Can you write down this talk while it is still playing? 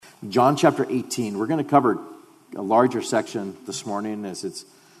John chapter 18. We're going to cover a larger section this morning as it's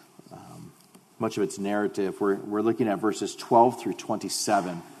much of its narrative. We're looking at verses 12 through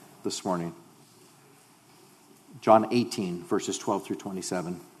 27 this morning. John 18, verses 12 through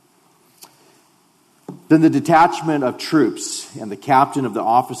 27. Then the detachment of troops and the captain of the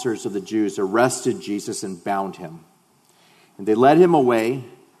officers of the Jews arrested Jesus and bound him. And they led him away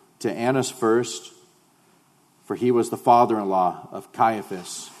to Annas first, for he was the father-in-law of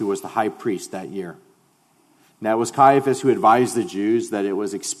Caiaphas, who was the high priest that year. Now it was Caiaphas who advised the Jews that it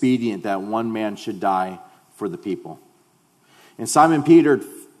was expedient that one man should die for the people. And Simon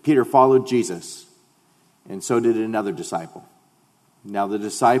Peter followed Jesus, and so did another disciple. Now the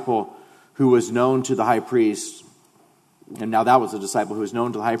disciple who was known to the high priest, and now that was a disciple who was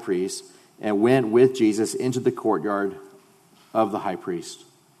known to the high priest, and went with Jesus into the courtyard of the high priest.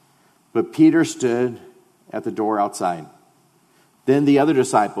 But Peter stood at the door outside. Then the other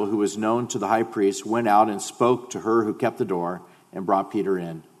disciple who was known to the high priest went out and spoke to her who kept the door and brought Peter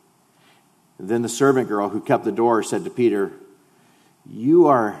in. And then the servant girl who kept the door said to Peter,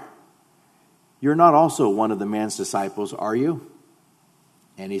 You're not also one of the man's disciples, are you?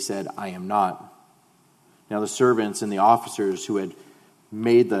 And he said, I am not. Now the servants and the officers who had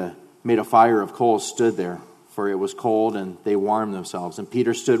made a fire of coals stood there, for it was cold, and they warmed themselves. And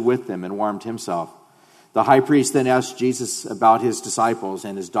Peter stood with them and warmed himself. The high priest then asked Jesus about his disciples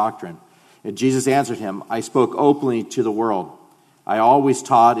and his doctrine. And Jesus answered him, I spoke openly to the world. I always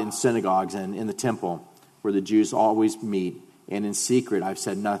taught in synagogues and in the temple, where the Jews always meet, and in secret I've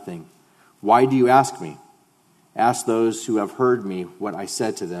said nothing. Why do you ask me? Ask those who have heard me what I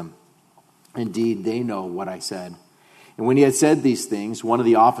said to them. Indeed, they know what I said. And when he had said these things, one of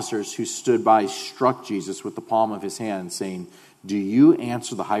the officers who stood by struck Jesus with the palm of his hand, saying, Do you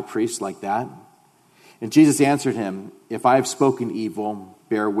answer the high priest like that? And Jesus answered him, If I have spoken evil,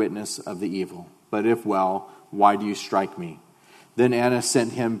 bear witness of the evil. But if well, why do you strike me? Then Annas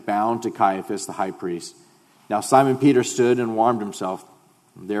sent him bound to Caiaphas, the high priest. Now Simon Peter stood and warmed himself.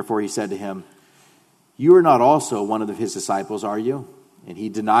 Therefore he said to him, You are not also one of his disciples, are you? And he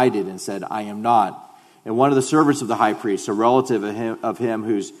denied it and said, I am not. And one of the servants of the high priest, a relative of him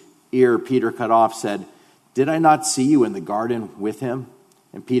whose ear Peter cut off, said, Did I not see you in the garden with him?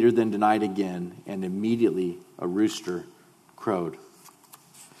 And Peter then denied again, and immediately a rooster crowed.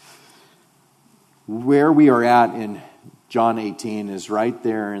 Where we are at in John 18 is right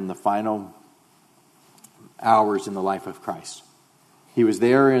there in the final hours in the life of Christ. He was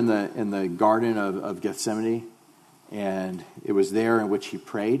there in the Garden of Gethsemane, and it was there in which he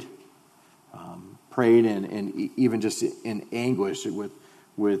prayed. Prayed and even just in anguish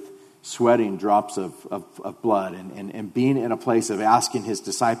with sweating drops of blood and being in a place of asking his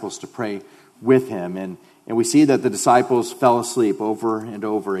disciples to pray with him. And we see that the disciples fell asleep over and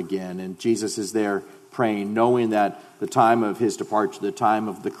over again. And Jesus is there praying, knowing that the time of his departure, the time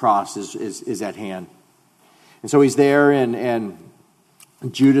of the cross is at hand. And so he's there, and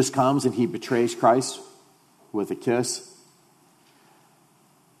Judas comes and he betrays Christ with a kiss.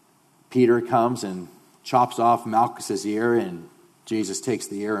 Peter comes and chops off Malchus's ear, and Jesus takes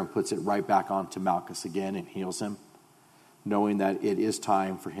the ear and puts it right back onto Malchus again and heals him, knowing that it is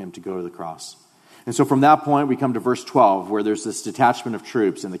time for him to go to the cross. And so from that point, we come to verse 12, where there's this detachment of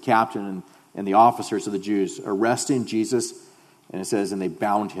troops and the captain and the officers of the Jews arresting Jesus, and it says, and they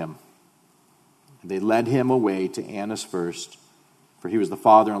bound him. They led him away to Annas first, for he was the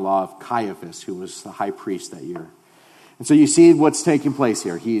father-in-law of Caiaphas, who was the high priest that year. And so you see what's taking place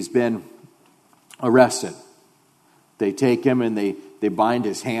here. He's been arrested. They take him and they bind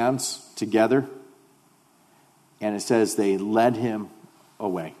his hands together. And it says they led him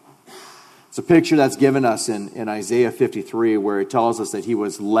away. It's a picture that's given us in Isaiah 53, where it tells us that he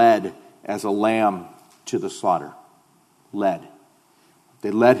was led as a lamb to the slaughter. Led.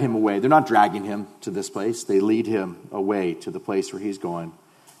 They led him away. They're not dragging him to this place. They lead him away to the place where he's going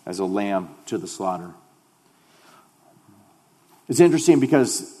as a lamb to the slaughter. It's interesting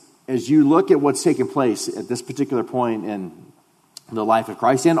because as you look at what's taking place at this particular point in the life of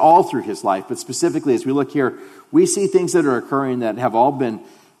Christ and all through his life, but specifically as we look here, we see things that are occurring that have all been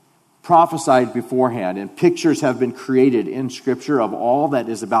prophesied beforehand, and pictures have been created in Scripture of all that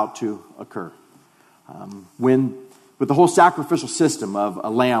is about to occur. With the whole sacrificial system of a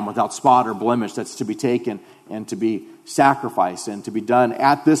lamb without spot or blemish that's to be taken and to be sacrificed and to be done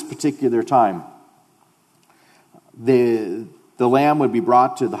at this particular time, the lamb would be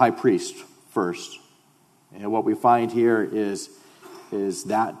brought to the high priest first. And what we find here is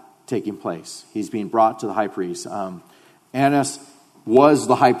that taking place. He's being brought to the high priest. Annas was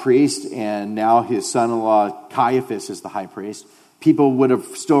the high priest, and now his son-in-law Caiaphas is the high priest. people would have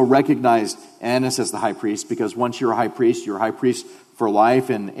still recognized Annas as the high priest, because once you're a high priest for life,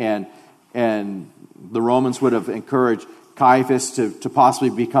 and the Romans would have encouraged Caiaphas to possibly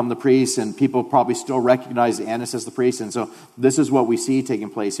become the priest, and people probably still recognize Annas as the priest. And so this is what we see taking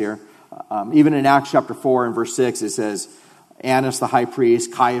place here. Even in Acts chapter 4 and verse 6, it says, Annas the high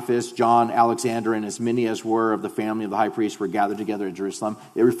priest, Caiaphas, John, Alexander, and as many as were of the family of the high priest were gathered together at Jerusalem.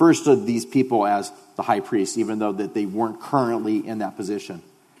 It refers to these people as the high priest, even though that they weren't currently in that position.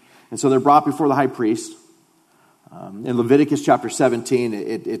 And so they're brought before the high priest. In Leviticus chapter 17,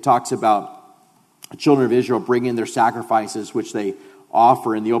 it talks about the children of Israel bringing their sacrifices, which they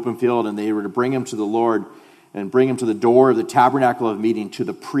offer in the open field, and they were to bring them to the Lord and bring them to the door of the tabernacle of meeting to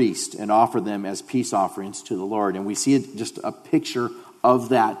the priest and offer them as peace offerings to the Lord. And we see just a picture of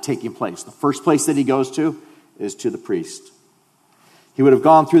that taking place. The first place that he goes to is to the priest. He would have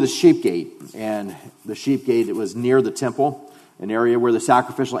gone through the sheep gate, and the sheep gate, it was near the temple, an area where the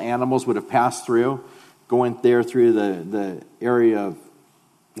sacrificial animals would have passed through, going there through the area of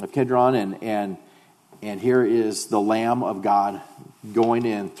Kidron, and here is the Lamb of God going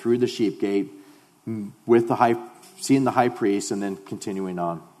in through the sheep gate with seeing the high priest, and then continuing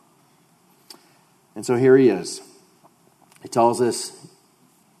on. And so here he is. It tells us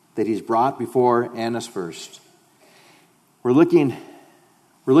that he's brought before Annas first. We're looking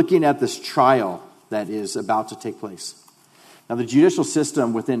at this trial that is about to take place. Now, the judicial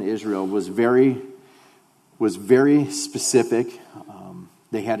system within Israel was very specific.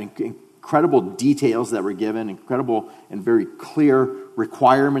 They had incredible details that were given, incredible and very clear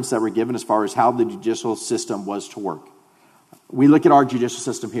requirements that were given as far as how the judicial system was to work. We look at our judicial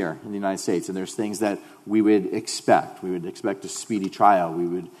system here in the United States, and there's things that we would expect. We would expect a speedy trial.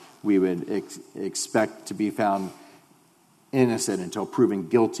 We would expect to be found innocent until proven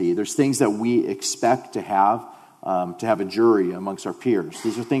guilty. There's things that we expect to have a jury amongst our peers.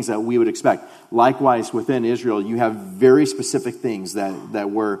 These are things that we would expect. Likewise, within Israel, you have very specific things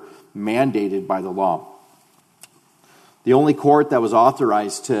that were mandated by the law. The only court that was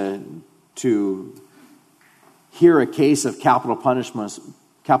authorized to hear a case of capital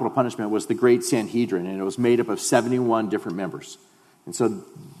punishment was the Great Sanhedrin, and it was made up of 71 different members. And so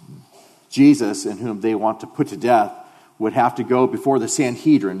Jesus, in whom they want to put to death, would have to go before the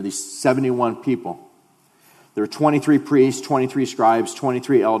Sanhedrin, these 71 people. There were 23 priests, 23 scribes,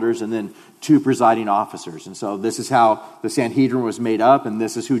 23 elders, and then 2 presiding officers. And so this is how the Sanhedrin was made up, and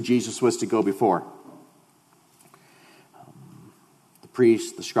this is who Jesus was to go before. The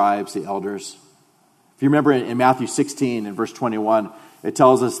priests, the scribes, the elders. If you remember in Matthew 16 and verse 21, it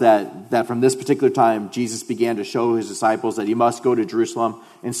tells us that from this particular time, Jesus began to show his disciples that he must go to Jerusalem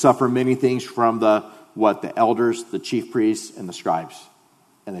and suffer many things from the elders, the chief priests, and the scribes,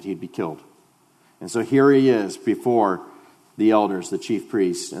 and that he'd be killed. And so here he is before the elders, the chief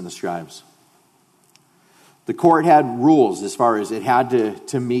priests, and the scribes. The court had rules as far as it had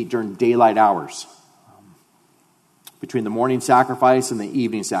to meet during daylight hours, between the morning sacrifice and the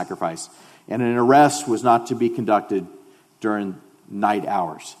evening sacrifice. And an arrest was not to be conducted during night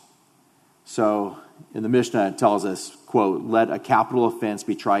hours. So in the Mishnah, it tells us, quote, let a capital offense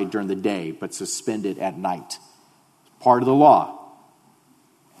be tried during the day, but suspended at night. Part of the law.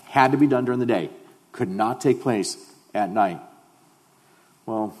 Had to be done during the day. Could not take place at night.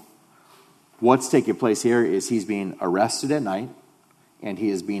 Well, what's taking place here is he's being arrested at night, and he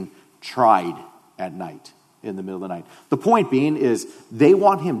is being tried at night, in the middle of the night. The point being is they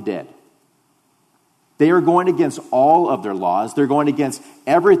want him dead. They are going against all of their laws. They're going against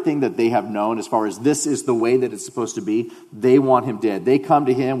everything that they have known as far as this is the way that it's supposed to be. They want him dead. They come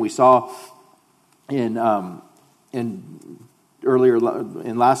to him. We saw in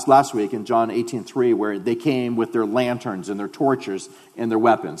last week in John 18:3, where they came with their lanterns and their torches and their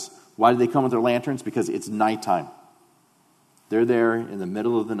weapons. Why did they come with their lanterns? Because it's nighttime. They're there in the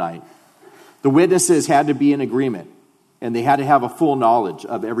middle of the night. The witnesses had to be in agreement, and they had to have a full knowledge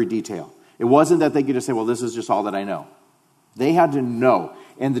of every detail. It wasn't that they could just say, well, this is just all that I know. They had to know.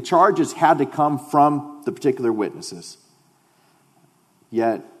 And the charges had to come from the particular witnesses.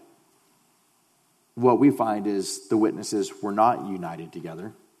 Yet, what we find is the witnesses were not united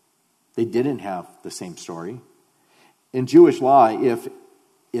together. They didn't have the same story. In Jewish law, if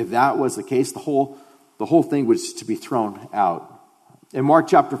that was the case, the whole thing was to be thrown out. In Mark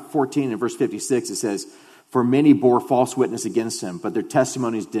chapter 14 and verse 56, it says, for many bore false witness against him, but their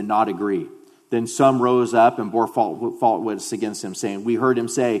testimonies did not agree. Then some rose up and bore false witness against him, saying, we heard him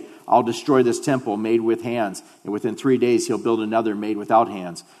say, I'll destroy this temple made with hands, and within 3 days he'll build another made without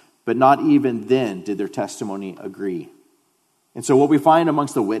hands. But not even then did their testimony agree. And so what we find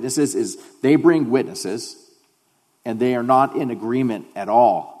amongst the witnesses is they bring witnesses, and they are not in agreement at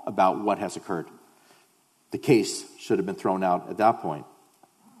all about what has occurred. The case should have been thrown out at that point.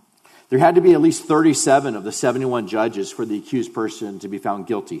 There had to be at least 37 of the 71 judges for the accused person to be found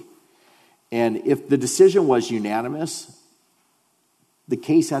guilty. And if the decision was unanimous, the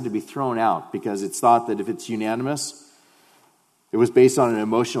case had to be thrown out, because it's thought that if it's unanimous, it was based on an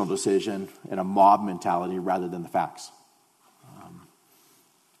emotional decision and a mob mentality rather than the facts.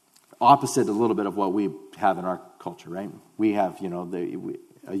 Opposite a little bit of what we have in our culture, right? We have,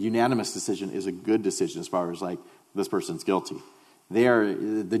 a unanimous decision is a good decision as far as like this person's guilty.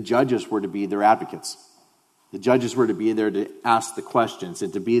 The judges were to be their advocates. The judges were to be there to ask the questions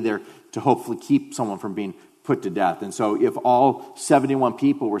and to be there to hopefully keep someone from being put to death. And so if all 71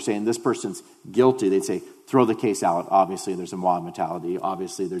 people were saying this person's guilty, they'd say, throw the case out. Obviously, there's a mob mentality.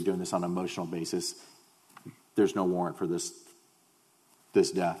 Obviously, they're doing this on an emotional basis. There's no warrant for this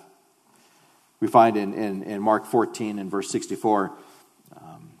death. We find in Mark 14 and verse 64,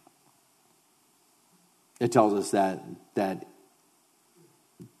 it tells us that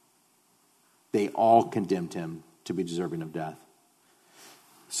they all condemned him to be deserving of death.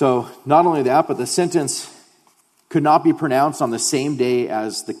 So not only that, but the sentence could not be pronounced on the same day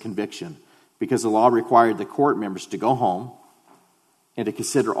as the conviction, because the law required the court members to go home and to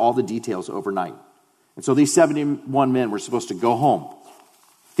consider all the details overnight. And so these 71 men were supposed to go home,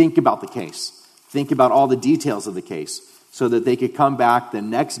 think about the case, think about all the details of the case, so that they could come back the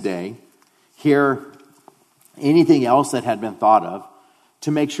next day, hear anything else that had been thought of,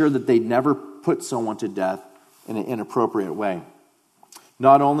 to make sure that they never put someone to death in an inappropriate way.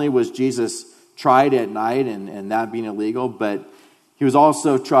 Not only was Jesus tried at night and that being illegal, but he was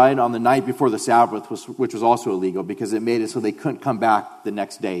also tried on the night before the Sabbath, which was also illegal, because it made it so they couldn't come back the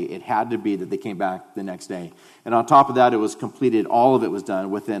next day. It had to be that they came back the next day. And on top of that, it was completed, all of it was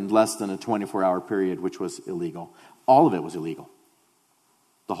done within less than a 24-hour period, which was illegal. All of it was illegal.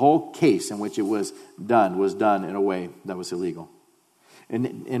 The whole case in which it was done in a way that was illegal.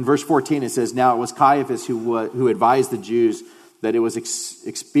 And in verse 14, it says, now it was Caiaphas who advised the Jews that it was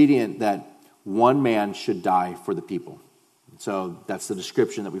expedient that one man should die for the people. So that's the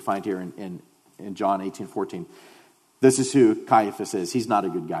description that we find here in John 18:14. This is who Caiaphas is. He's not a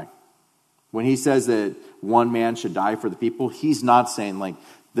good guy. When he says that one man should die for the people, he's not saying like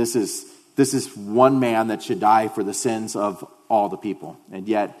this is one man that should die for the sins of all the people. And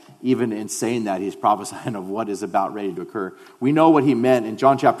yet, even in saying that, he's prophesying of what is about ready to occur. We know what he meant in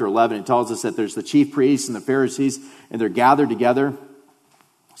John chapter 11. It tells us that there's the chief priests and the Pharisees, and they're gathered together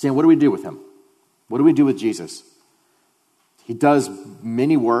saying, what do we do with him? What do we do with Jesus? He does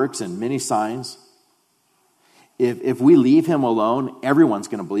many works and many signs. If we leave him alone, everyone's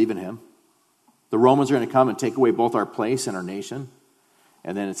going to believe in him. The Romans are going to come and take away both our place and our nation.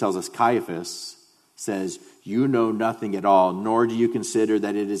 And then it tells us Caiaphas says, you know nothing at all, nor do you consider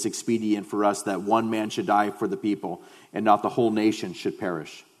that it is expedient for us that one man should die for the people and not the whole nation should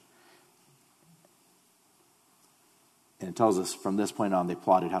perish. And it tells us from this point on, they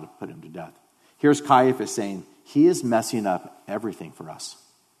plotted how to put him to death. Here's Caiaphas saying, he is messing up everything for us.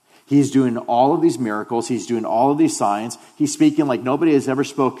 He's doing all of these miracles. He's doing all of these signs. He's speaking like nobody has ever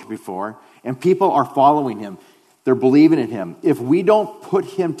spoken before. And people are following him. They're believing in him. If we don't put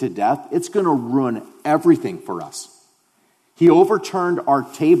him to death, it's going to ruin everything for us. He overturned our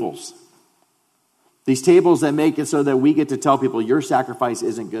tables. These tables that make it so that we get to tell people, your sacrifice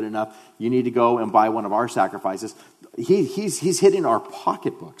isn't good enough. You need to go and buy one of our sacrifices. He's hitting our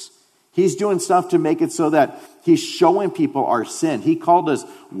pocketbooks. He's doing stuff to make it so that he's showing people our sin. He called us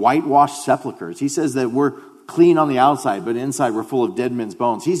whitewashed sepulchres. He says that we're clean on the outside, but inside we're full of dead men's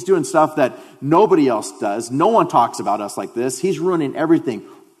bones. He's doing stuff that nobody else does. No one talks about us like this. He's ruining everything.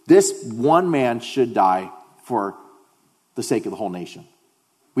 This one man should die for the sake of the whole nation.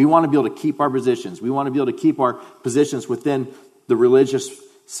 We want to be able to keep our positions. We want to be able to keep our positions within the religious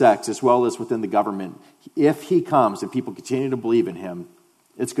sects as well as within the government. If he comes and people continue to believe in him,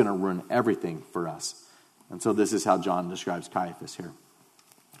 it's going to ruin everything for us. And so this is how John describes Caiaphas here.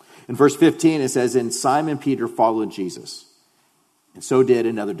 In verse 15, it says, and Simon Peter followed Jesus, and so did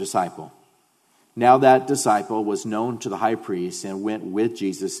another disciple. Now that disciple was known to the high priest and went with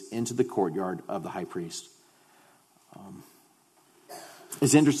Jesus into the courtyard of the high priest.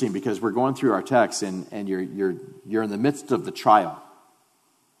 It's interesting because we're going through our text and you're in the midst of the trial.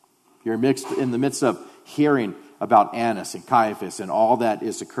 You're in the midst of hearing about Annas and Caiaphas and all that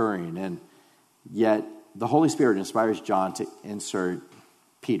is occurring. And yet the Holy Spirit inspires John to insert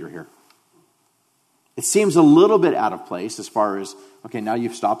Peter here. It seems a little bit out of place as far as, okay, now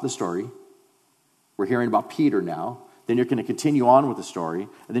you've stopped the story. We're hearing about Peter now. Then you're going to continue on with the story.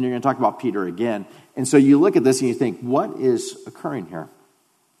 And then you're going to talk about Peter again. And so you look at this and you think, what is occurring here?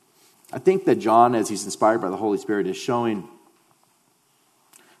 I think that John, as he's inspired by the Holy Spirit, is showing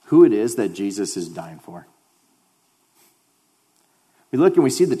who it is that Jesus is dying for. We look and we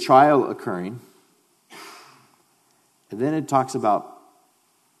see the trial occurring. And then it talks about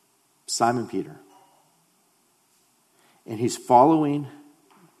Simon Peter. And he's following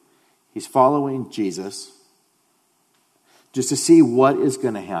Jesus just to see what is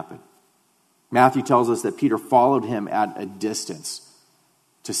going to happen. Matthew tells us that Peter followed him at a distance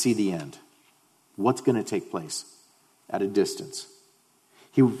to see the end. What's going to take place at a distance?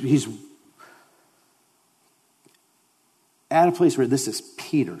 He's at a place where this is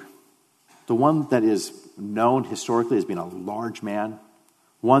Peter, the one that is known historically as being a large man,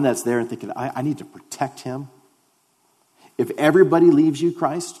 one that's there and thinking, I need to protect him. If everybody leaves you,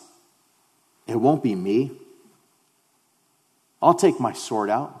 Christ, it won't be me. I'll take my sword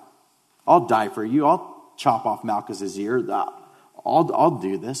out. I'll die for you. I'll chop off Malchus's ear. I'll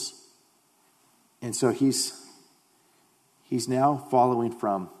do this. And so he's now following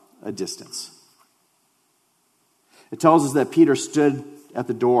from a distance. It tells us that Peter stood at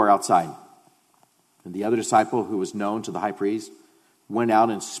the door outside. And the other disciple, who was known to the high priest, went out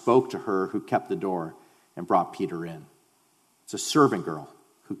and spoke to her who kept the door and brought Peter in. It's a servant girl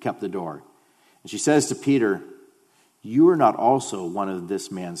who kept the door. And she says to Peter, "You are not also one of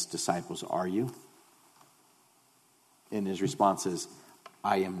this man's disciples, are you?" And his response is,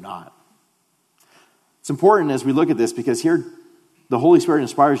 "I am not." It's important as we look at this because here the Holy Spirit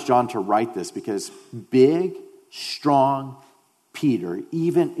inspires John to write this because big, strong Peter,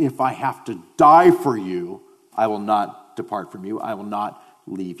 even if I have to die for you, I will not depart from you. I will not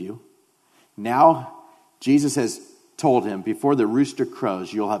leave you. Now, Jesus has told him, before the rooster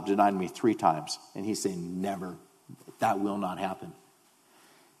crows, you'll have denied me 3 times. And he's saying, never. That will not happen.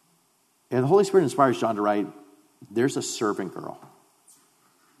 And the Holy Spirit inspires John to write, there's a servant girl.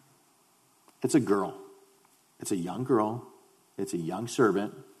 It's a girl. It's a young girl. It's a young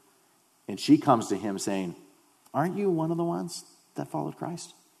servant. And she comes to him saying, aren't you one of the ones that followed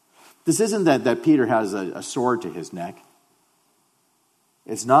Christ? This isn't that Peter has a sword to his neck.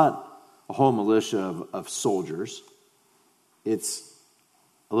 It's not a whole militia of soldiers. It's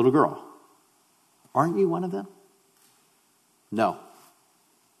a little girl. Aren't you one of them? No.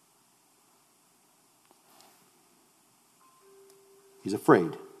 He's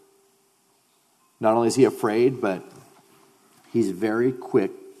afraid. Not only is he afraid, but he's very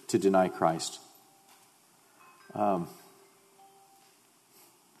quick to deny Christ.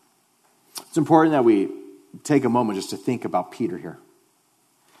 It's important that we take a moment just to think about Peter here.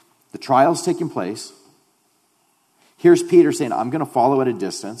 The trial's taking place. Here's Peter saying, I'm going to follow at a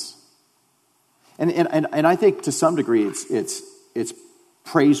distance. And I think to some degree it's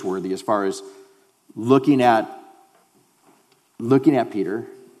praiseworthy as far as looking at Peter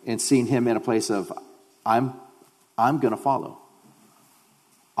and seeing him in a place of, I'm going to follow.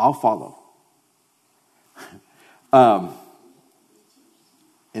 I'll follow.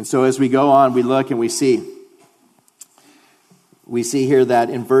 And so as we go on, we look and we see here that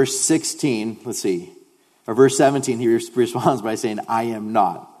in verse 16, or verse 17, he responds by saying, I am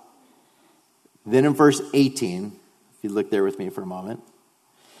not. Then in verse 18, if you look there with me for a moment.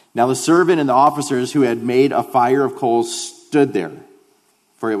 Now the servant and the officers who had made a fire of coals stood there,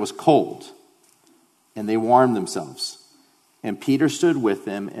 for it was cold, and they warmed themselves. And Peter stood with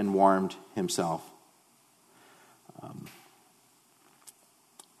them and warmed himself.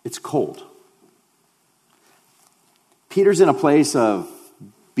 It's cold. Peter's in a place of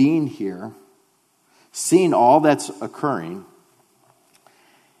being here, seeing all that's occurring,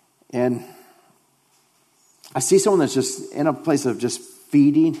 and I see someone that's just in a place of just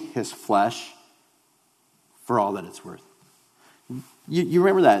feeding his flesh for all that it's worth. You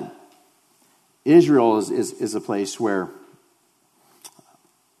remember that Israel is a place where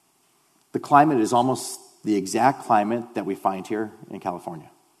the climate is almost the exact climate that we find here in California.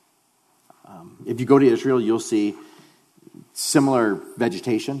 If you go to Israel, you'll see similar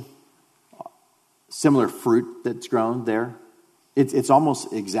vegetation, similar fruit that's grown there. It's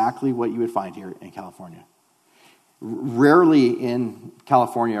almost exactly what you would find here in California. Rarely in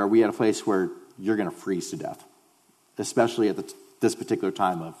California are we at a place where you're going to freeze to death, especially at this particular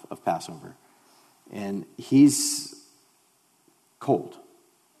time of Passover. And he's cold,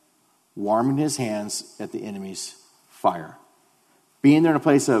 warming his hands at the enemy's fire. Being there in a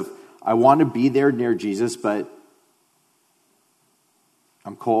place of, I want to be there near Jesus, but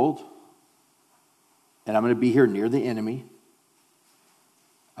I'm cold, and I'm going to be here near the enemy.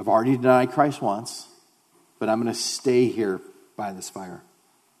 I've already denied Christ once. but I'm going to stay here by this fire.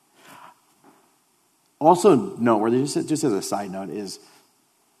 Also noteworthy, just as a side note, is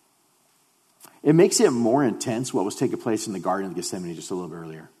it makes it more intense what was taking place in the Garden of Gethsemane just a little bit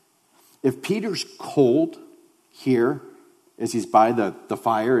earlier. If Peter's cold here as he's by the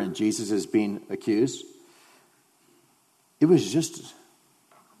fire and Jesus is being accused, it was just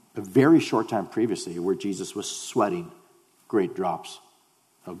a very short time previously where Jesus was sweating great drops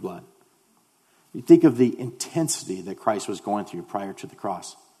of blood. You think of the intensity that Christ was going through prior to the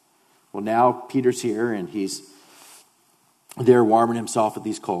cross. Well, now Peter's here and he's there warming himself at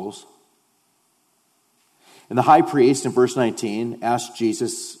these coals. And the high priest in verse 19 asked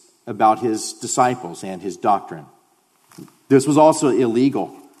Jesus about his disciples and his doctrine. This was also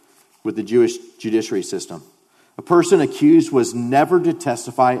illegal with the Jewish judiciary system. A person accused was never to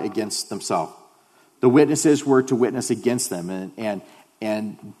testify against themselves. The witnesses were to witness against them, and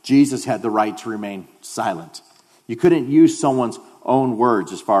Jesus had the right to remain silent. You couldn't use someone's own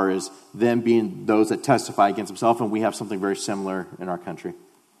words as far as them being those that testify against themselves, and we have something very similar in our country.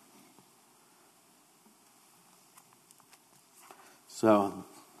 So,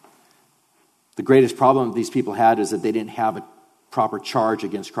 the greatest problem these people had is that they didn't have a proper charge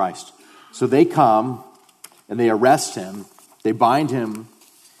against Christ. So they come and they arrest him, they bind him,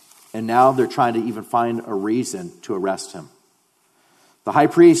 and now they're trying to even find a reason to arrest him. The high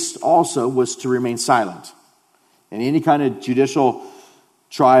priest also was to remain silent. In any kind of judicial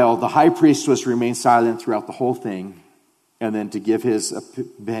trial, the high priest was to remain silent throughout the whole thing and then to give his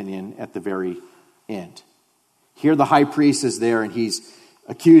opinion at the very end. Here the high priest is there and he's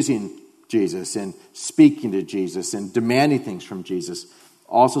accusing Jesus and speaking to Jesus and demanding things from Jesus.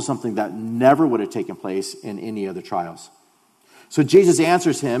 Also something that never would have taken place in any other trials. So Jesus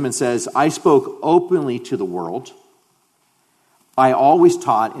answers him and says, I spoke openly to the world. I always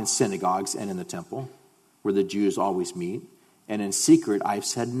taught in synagogues and in the temple, where the Jews always meet, and in secret I've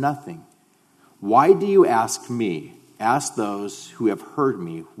said nothing. Why do you ask me? Ask those who have heard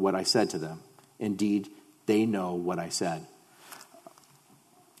me what I said to them. Indeed, they know what I said.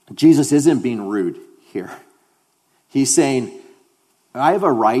 Jesus isn't being rude here. He's saying, I have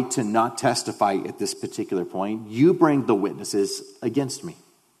a right to not testify at this particular point. You bring the witnesses against me.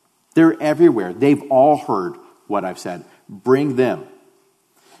 They're everywhere. They've all heard what I've said. Bring them.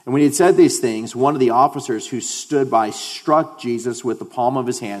 And when he had said these things, one of the officers who stood by struck Jesus with the palm of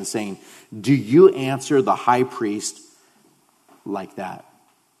his hand, saying, do you answer the high priest like that?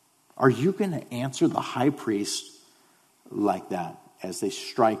 Are you going to answer the high priest like that? As they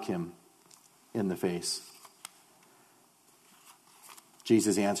strike him in the face.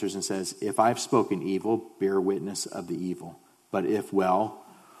 Jesus answers and says, if I've spoken evil, bear witness of the evil. But if well,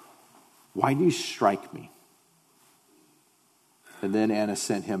 why do you strike me? And then Annas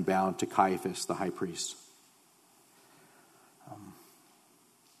sent him bound to Caiaphas, the high priest.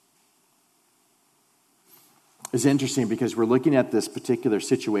 It's interesting because we're looking at this particular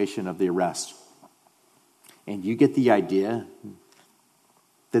situation of the arrest. And you get the idea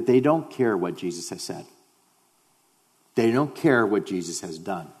that they don't care what Jesus has said. They don't care what Jesus has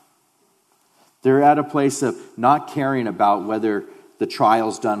done. They're at a place of not caring about whether the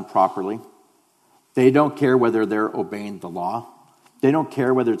trial's done properly. They don't care whether they're obeying the law. They don't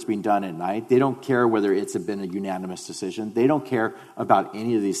care whether it's being done at night. They don't care whether it's been a unanimous decision. They don't care about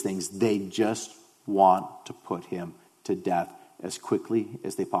any of these things. They just want to put him to death as quickly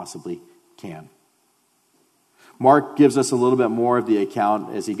as they possibly can. Mark gives us a little bit more of the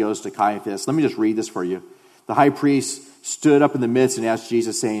account as he goes to Caiaphas. Let me just read this for you. The high priest stood up in the midst and asked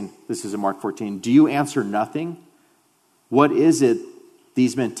Jesus, saying, this is in Mark 14, do you answer nothing? What is it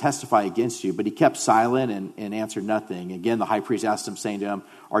these men testify against you? But he kept silent and answered nothing. Again, the high priest asked him, saying to him,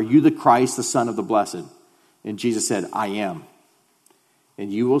 are you the Christ, the Son of the Blessed? And Jesus said, I am.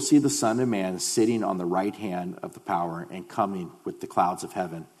 And you will see the Son of Man sitting on the right hand of the power and coming with the clouds of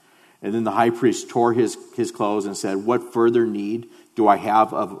heaven. And then the high priest tore his clothes and said, what further need do I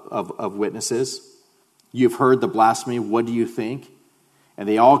have of witnesses? You've heard the blasphemy. What do you think? And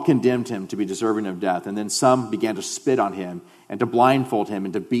they all condemned him to be deserving of death. And then some began to spit on him and to blindfold him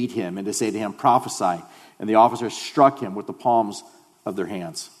and to beat him and to say to him, prophesy. And the officers struck him with the palms of their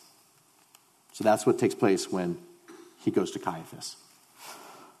hands. So that's what takes place when he goes to Caiaphas.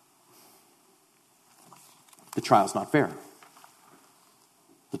 The trial's not fair.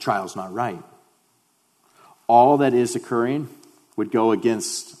 The trial's not right. All that is occurring would go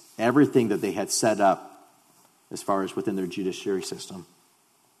against everything that they had set up as far as within their judiciary system.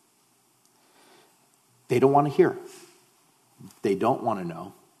 They don't want to hear. They don't want to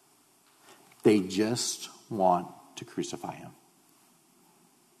know. They just want to crucify him.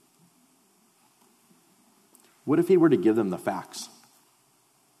 What if he were to give them the facts?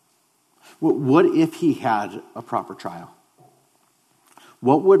 What if he had a proper trial?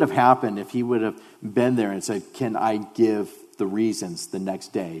 What would have happened if he would have been there and said, can I give the reasons the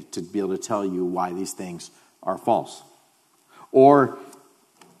next day to be able to tell you why these things are false? Or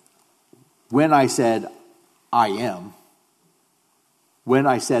when I said, I am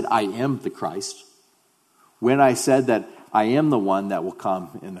the Christ, when I said that I am the one that will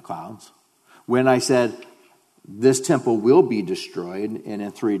come in the clouds, when I said this temple will be destroyed and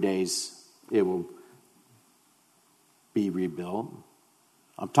in 3 days it will be rebuilt.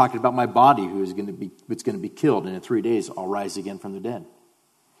 I'm talking about my body it's going to be killed, and in 3 days I'll rise again from the dead.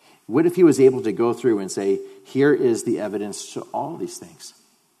 What if he was able to go through and say, here is the evidence to all these things?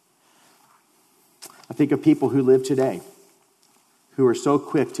 I think of people who live today who are so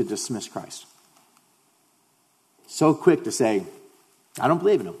quick to dismiss Christ. So quick to say, I don't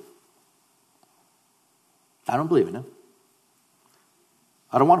believe in him. I don't believe in him.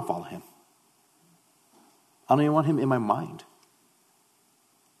 I don't want to follow him. I don't even want him in my mind.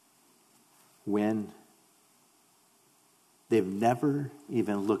 When they've never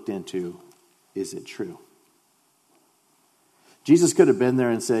even looked into, is it true? Jesus could have been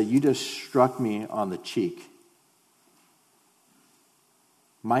there and said, you just struck me on the cheek.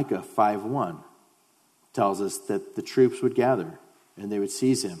 Micah 5:1 tells us that the troops would gather and they would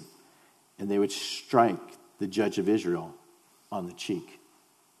seize him and they would strike the judge of Israel on the cheek.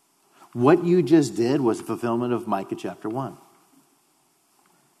 What you just did was a fulfillment of Micah chapter 1.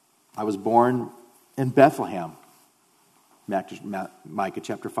 I was born in Bethlehem, Micah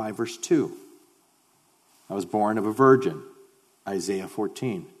chapter 5, verse 2. I was born of a virgin, Isaiah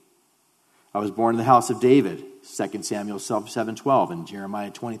 14. I was born in the house of David, 2 Samuel 7:12, and Jeremiah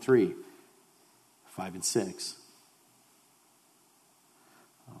 23, 5 and 6.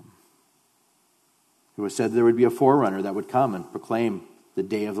 It was said there would be a forerunner that would come and proclaim the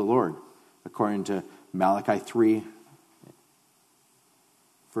day of the Lord, according to Malachi 3,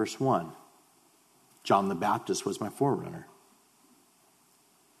 verse 1. John the Baptist was my forerunner.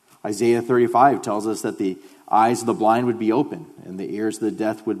 Isaiah 35 tells us that the eyes of the blind would be open, and the ears of the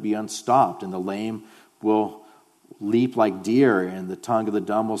deaf would be unstopped, and the lame will leap like deer, and the tongue of the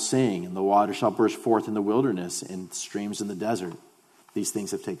dumb will sing, and the water shall burst forth in the wilderness, and streams in the desert. These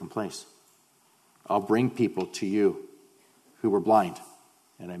things have taken place. I'll bring people to you who were blind,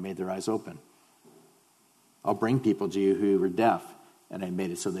 and I made their eyes open. I'll bring people to you who were deaf, and I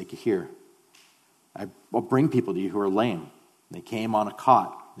made it so they could hear. I'll bring people to you who are lame. They came on a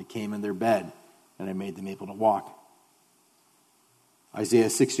cot. They came in their bed, and I made them able to walk. Isaiah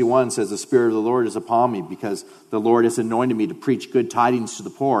 61 says, the Spirit of the Lord is upon me, because the Lord has anointed me to preach good tidings to the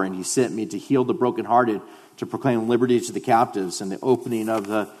poor, and he sent me to heal the brokenhearted, to proclaim liberty to the captives, and the opening of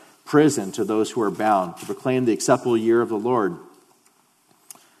the prison to those who are bound, to proclaim the acceptable year of the Lord,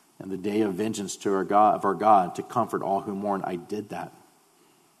 and the day of vengeance to our God, to comfort all who mourn. I did that.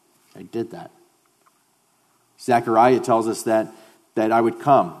 I did that. Zechariah tells us that I would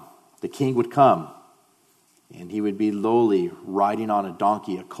come, the king would come, and he would be lowly, riding on a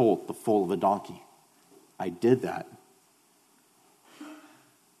donkey, a colt, the foal of a donkey. I did that.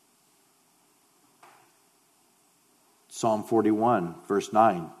 Psalm 41, verse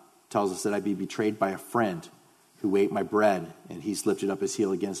 9, tells us that I'd be betrayed by a friend who ate my bread, and he's lifted up his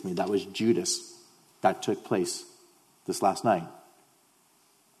heel against me. That was Judas. That took place this last night.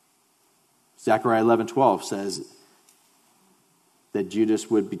 Zechariah 11:12 says that Judas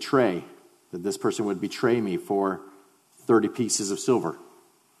would betray, that this person would betray me for 30 pieces of silver.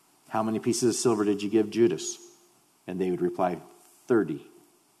 How many pieces of silver did you give Judas? And they would reply, 30.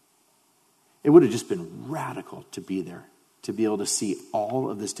 It would have just been radical to be there, to be able to see all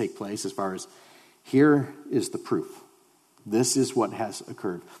of this take place as far as, here is the proof. This is what has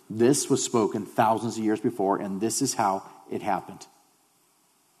occurred. This was spoken thousands of years before, and this is how it happened.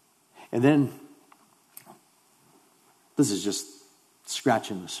 And then, this is just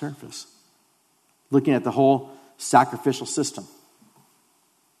scratching the surface. Looking at the whole sacrificial system.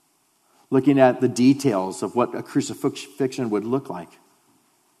 Looking at the details of what a crucifixion would look like.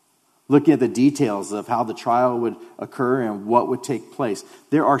 Looking at the details of how the trial would occur and what would take place.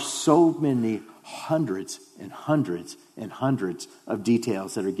 There are so many hundreds and hundreds and hundreds of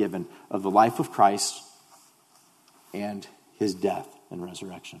details that are given of the life of Christ and his death and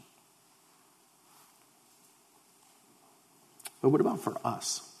resurrection. But what about for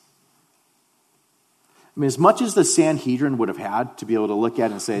us? I mean, as much as the Sanhedrin would have had to be able to look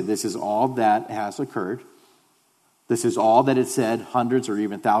at and say, this is all that has occurred. This is all that it said hundreds or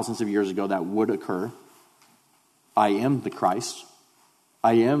even thousands of years ago that would occur. I am the Christ.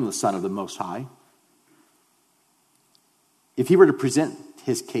 I am the Son of the Most High. if he were to present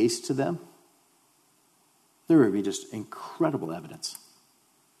his case to them, there would be just incredible evidence.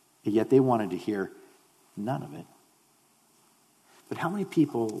 And yet they wanted to hear none of it. But how many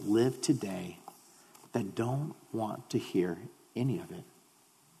people live today that don't want to hear any of it?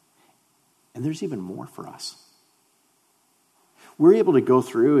 And there's even more for us. We're able to go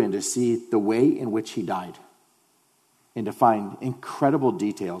through and to see the way in which he died, and to find incredible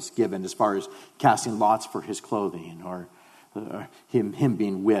details given as far as casting lots for his clothing, or him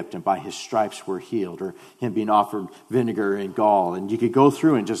being whipped and by his stripes were healed, or him being offered vinegar and gall. And you could go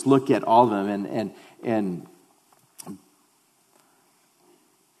through and just look at all of them and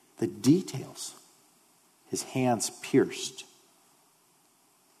the details. His hands pierced.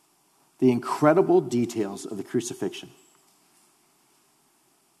 The incredible details of the crucifixion.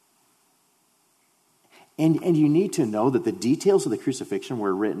 And you need to know that the details of the crucifixion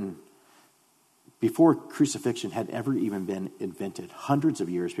were written before crucifixion had ever even been invented, hundreds of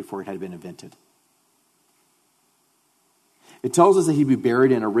years before it had been invented. It tells us that he'd be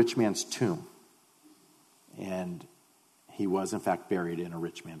buried in a rich man's tomb. And he was, in fact, buried in a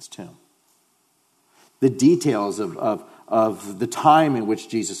rich man's tomb. The details of the time in which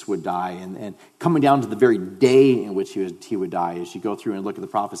Jesus would die, and coming down to the very day in which he would die, as you go through and look at the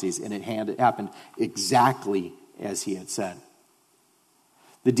prophecies, and it happened exactly as he had said.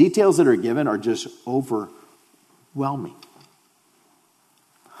 The details that are given are just overwhelming.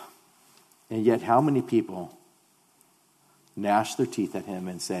 And yet, how many people gnash their teeth at him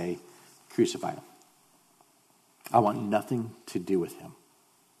and say, crucify him. I want nothing to do with him.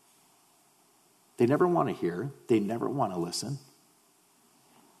 They never want to hear. They never want to listen.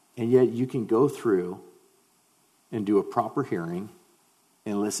 And yet you can go through and do a proper hearing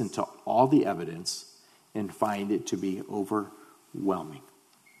and listen to all the evidence and find it to be overwhelming.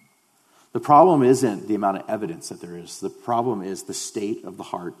 The problem isn't the amount of evidence that there is. The problem is the state of the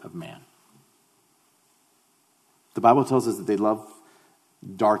heart of man. The Bible tells us that they love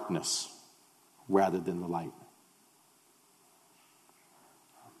darkness rather than the light.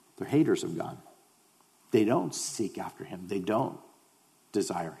 They're haters of God. They don't seek after him. They don't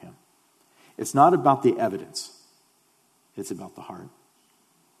desire him. It's not about the evidence. It's about the heart.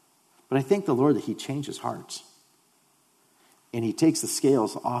 But I thank the Lord that he changes hearts. And he takes the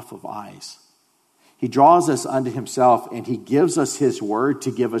scales off of eyes. He draws us unto himself, and he gives us his word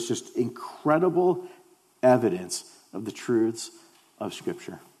to give us just incredible evidence of the truths of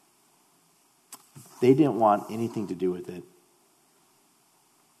Scripture. They didn't want anything to do with it.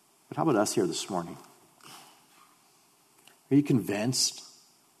 But how about us here this morning? Are you convinced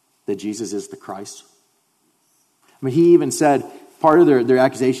that Jesus is the Christ? I mean, he even said, part of their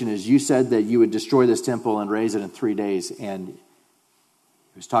accusation is, you said that you would destroy this temple and raise it in 3 days. And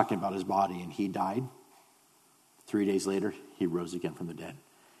he was talking about his body, and he died. 3 days later, he rose again from the dead.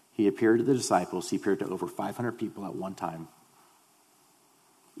 He appeared to the disciples. He appeared to over 500 people at one time.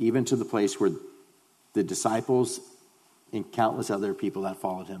 Even to the place where the disciples and countless other people that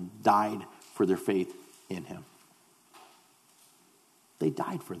followed him died for their faith in him. They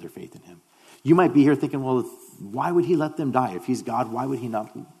died for their faith in him. You might be here thinking, well, why would he let them die? If he's God, why would he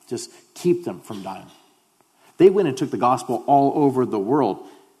not just keep them from dying? They went and took the gospel all over the world.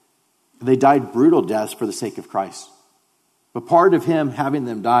 They died brutal deaths for the sake of Christ. But part of him having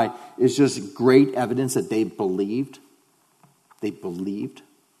them die is just great evidence that they believed. They believed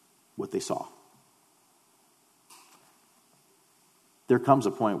what they saw. There comes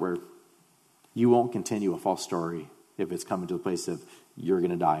a point where you won't continue a false story if it's coming to the place of you're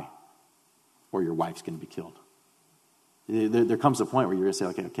going to die or your wife's going to be killed. There comes a point where you're going to say,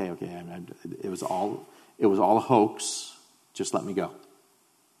 okay, it was all a hoax. Just let me go.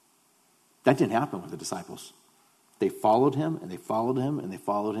 That didn't happen with the disciples. They followed him, and they followed him, and they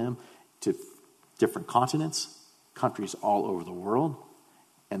followed him to different continents, countries all over the world,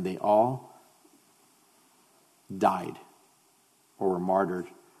 and they all died or were martyred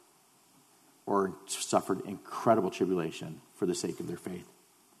or suffered incredible tribulation for the sake of their faith.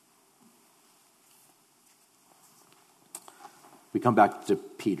 We come back to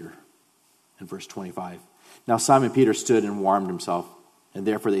Peter in verse 25. Now Simon Peter stood and warmed himself, and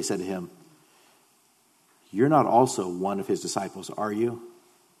therefore they said to him, "You're not also one of his disciples, are you?"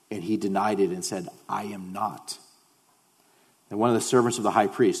 And he denied it and said, "I am not." And one of the servants of the high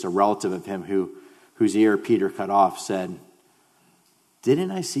priest, a relative of him whose ear Peter cut off, said,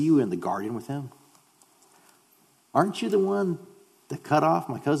 "Didn't I see you in the garden with him? Aren't you the one that cut off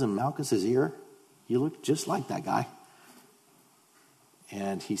my cousin Malchus's ear? You look just like that guy."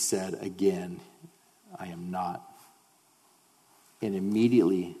 And he said again, "I am not." And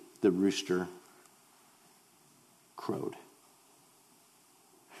immediately the rooster crowed.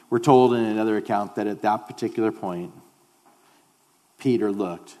 We're told in another account that at that particular point, Peter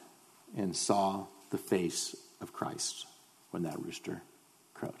looked and saw the face of Christ when that rooster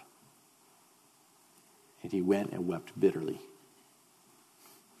crowed. And he went and wept bitterly.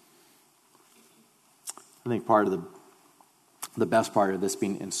 I think part of the best part of this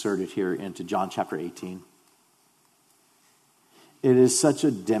being inserted here into John chapter 18, it is such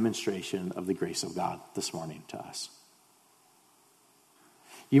a demonstration of the grace of God this morning to us.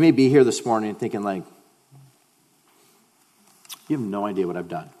 You may be here this morning thinking like, you have no idea what I've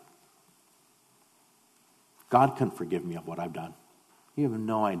done. God couldn't forgive me of what I've done. You have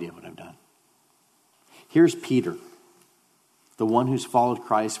no idea what I've done. Here's Peter, the one who's followed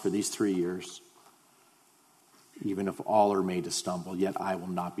Christ for these 3 years. Even if all are made to stumble, yet I will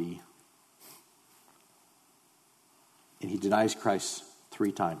not be. And he denies Christ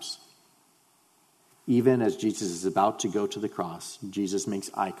 3 times. Even as Jesus is about to go to the cross, Jesus makes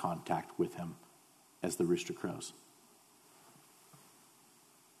eye contact with him as the rooster crows.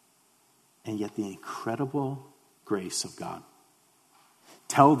 And yet the incredible grace of God.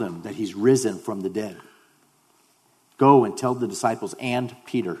 Tell them that he's risen from the dead. Go and tell the disciples and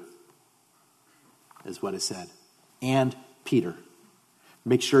Peter, is what it said. And Peter.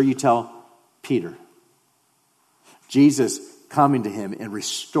 Make sure you tell Peter. Jesus coming to him and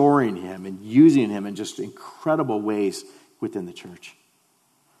restoring him and using him in just incredible ways within the church.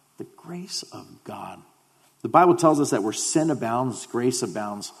 The grace of God. The Bible tells us that where sin abounds, grace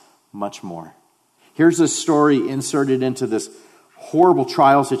abounds much more. Here's a story inserted into this horrible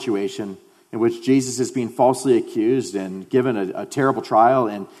trial situation in which Jesus is being falsely accused and given a terrible trial.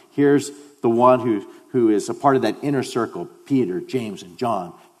 And here's the one who is a part of that inner circle, Peter, James, and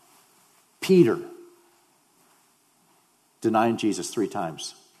John. Peter denying Jesus 3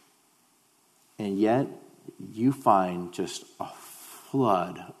 times. And yet, you find just a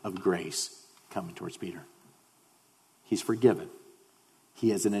flood of grace coming towards Peter. He's forgiven. He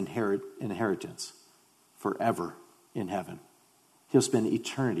has an inheritance forever in heaven. He'll spend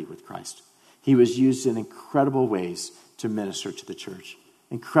eternity with Christ. He was used in incredible ways to minister to the church.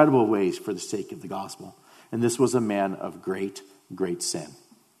 Incredible ways for the sake of the gospel. And this was a man of great, great sin.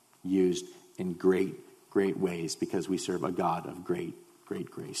 Used in great, great ways because we serve a God of great, great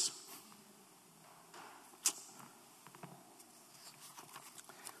grace.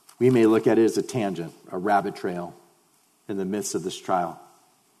 We may look at it as a tangent, a rabbit trail in the midst of this trial.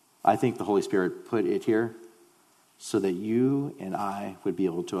 I think the Holy Spirit put it here so that you and I would be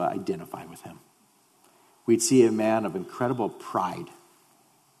able to identify with him. We'd see a man of incredible pride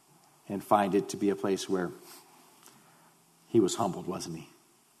and find it to be a place where he was humbled, wasn't he?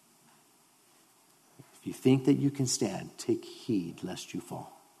 If you think that you can stand, take heed lest you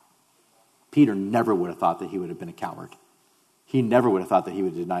fall. Peter never would have thought that he would have been a coward. He never would have thought that he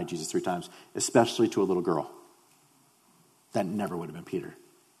would deny Jesus 3 times, especially to a little girl. That never would have been Peter.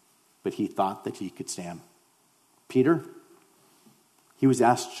 But he thought that he could stand. Peter, he was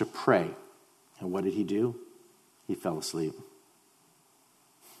asked to pray. And what did he do? He fell asleep.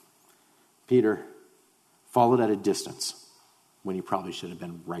 Peter followed at a distance when he probably should have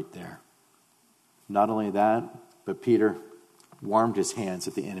been right there. Not only that, but Peter warmed his hands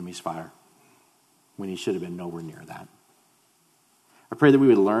at the enemy's fire when he should have been nowhere near that. I pray that we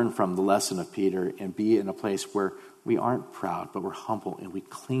would learn from the lesson of Peter and be in a place where we aren't proud, but we're humble and we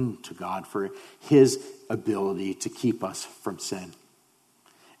cling to God for his ability to keep us from sin.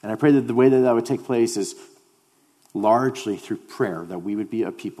 And I pray that the way that would take place is largely through prayer, that we would be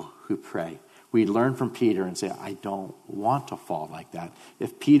a people who pray. We'd learn from Peter and say, I don't want to fall like that.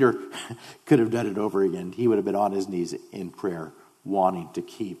 If Peter could have done it over again, he would have been on his knees in prayer, wanting to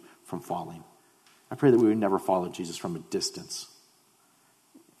keep from falling. I pray that we would never follow Jesus from a distance.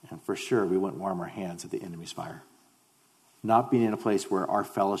 And for sure, we wouldn't warm our hands at the enemy's fire. Not being in a place where our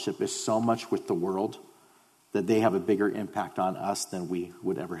fellowship is so much with the world that they have a bigger impact on us than we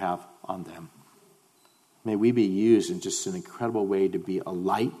would ever have on them. May we be used in just an incredible way to be a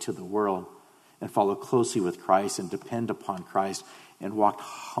light to the world and follow closely with Christ and depend upon Christ and walk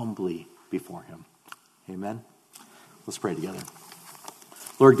humbly before him. Amen. Let's pray together.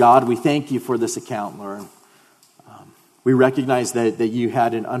 Lord God, we thank you for this account, Lord. We recognize that you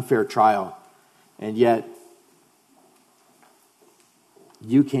had an unfair trial, and yet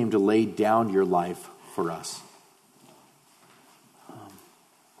you came to lay down your life for us.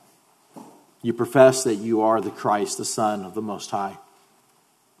 You profess that you are the Christ, the Son of the Most High.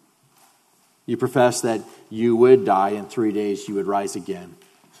 You profess that you would die, and 3 days you would rise again.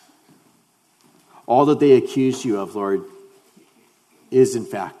 All that they accused you of, Lord, is in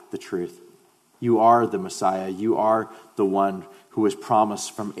fact the truth. You are the Messiah. You are the one who was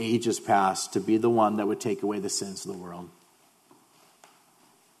promised from ages past to be the one that would take away the sins of the world.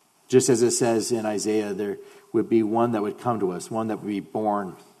 Just as it says in Isaiah, there would be one that would come to us, one that would be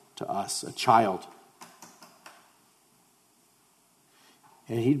born to us, a child.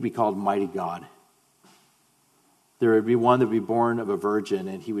 And he'd be called Mighty God. There would be one that would be born of a virgin,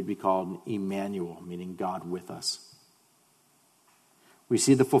 and he would be called Emmanuel, meaning God with us. We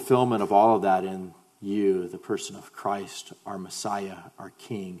see the fulfillment of all of that in you, the person of Christ, our Messiah, our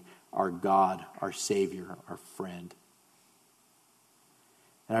King, our God, our Savior, our friend.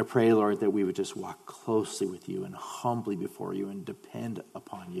 And I pray, Lord, that we would just walk closely with you and humbly before you and depend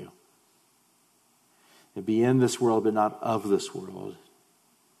upon you. And be in this world, but not of this world.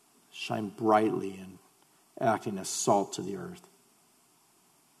 Shine brightly and acting as salt to the earth.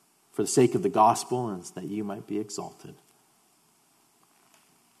 For the sake of the gospel, and that you might be exalted.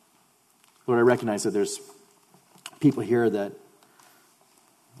 Lord, I recognize that there's people here that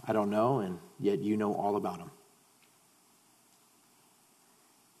I don't know, and yet you know all about them.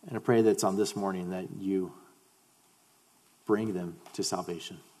 And I pray that it's on this morning that you bring them to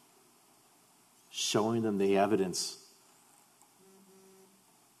salvation, showing them the evidence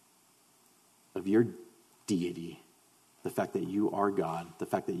of your deity, the fact that you are God, the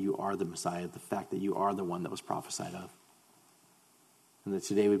fact that you are the Messiah, the fact that you are the one that was prophesied of. And that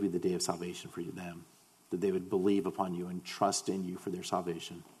today would be the day of salvation for them, that they would believe upon you and trust in you for their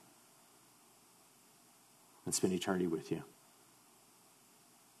salvation and spend eternity with you.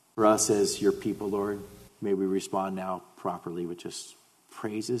 For us as your people, Lord, may we respond now properly with just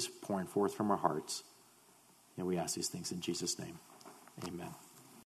praises pouring forth from our hearts. And we ask these things in Jesus' name. Amen.